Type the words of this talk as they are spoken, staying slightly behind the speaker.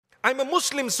I'm a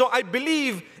Muslim, so I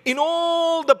believe in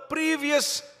all the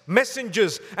previous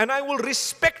messengers, and I will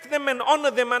respect them and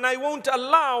honor them, and I won't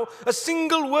allow a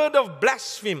single word of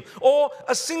blasphemy or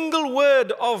a single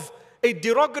word of a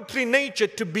derogatory nature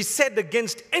to be said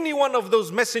against any one of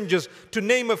those messengers. To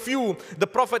name a few: the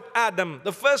Prophet Adam,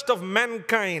 the first of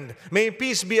mankind, may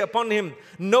peace be upon him;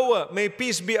 Noah, may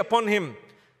peace be upon him;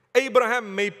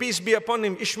 Abraham, may peace be upon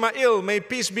him; Ishmael, may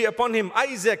peace be upon him;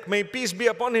 Isaac, may peace be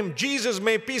upon him; Jesus,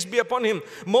 may peace be upon him;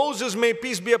 Moses, may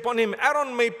peace be upon him;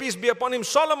 Aaron, may peace be upon him;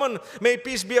 Solomon, may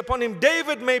peace be upon him;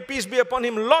 David, may peace be upon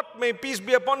him; Lot, may peace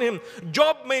be upon him;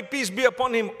 Job, may peace be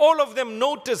upon him. All of them,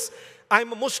 notice,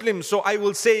 I'm a Muslim, so I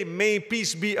will say, may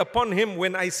peace be upon him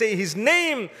when I say his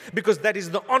name, because that is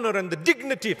the honor and the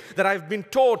dignity that I've been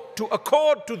taught to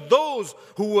accord to those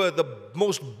who were the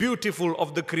most beautiful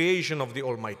of the creation of the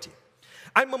Almighty.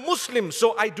 I'm a Muslim,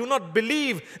 so I do not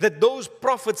believe that those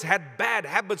prophets had bad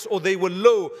habits or they were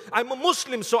low. I'm a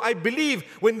Muslim, so I believe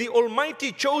when the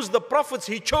Almighty chose the prophets,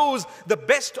 He chose the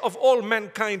best of all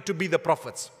mankind to be the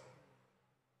prophets.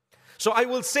 So I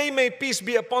will say, may peace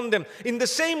be upon them. In the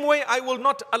same way, I will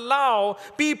not allow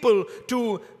people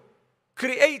to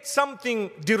create something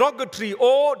derogatory,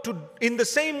 or in the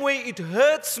same way it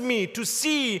hurts me to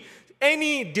see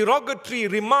any derogatory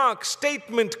remark,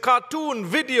 statement, cartoon,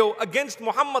 video against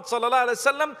Muhammad sallallahu alaihi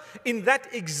wasallam. In that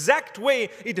exact way,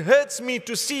 it hurts me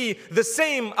to see the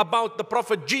same about the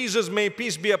Prophet Jesus, may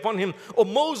peace be upon him, or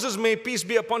Moses, may peace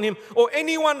be upon him, or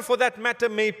anyone for that matter,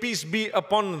 may peace be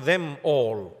upon them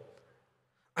all.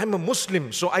 I'm a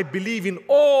Muslim, so I believe in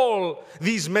all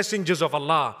these messengers of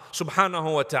Allah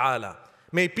subhanahu wa ta'ala.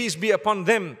 May peace be upon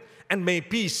them, and may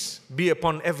peace be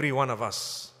upon every one of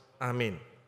us. Ameen.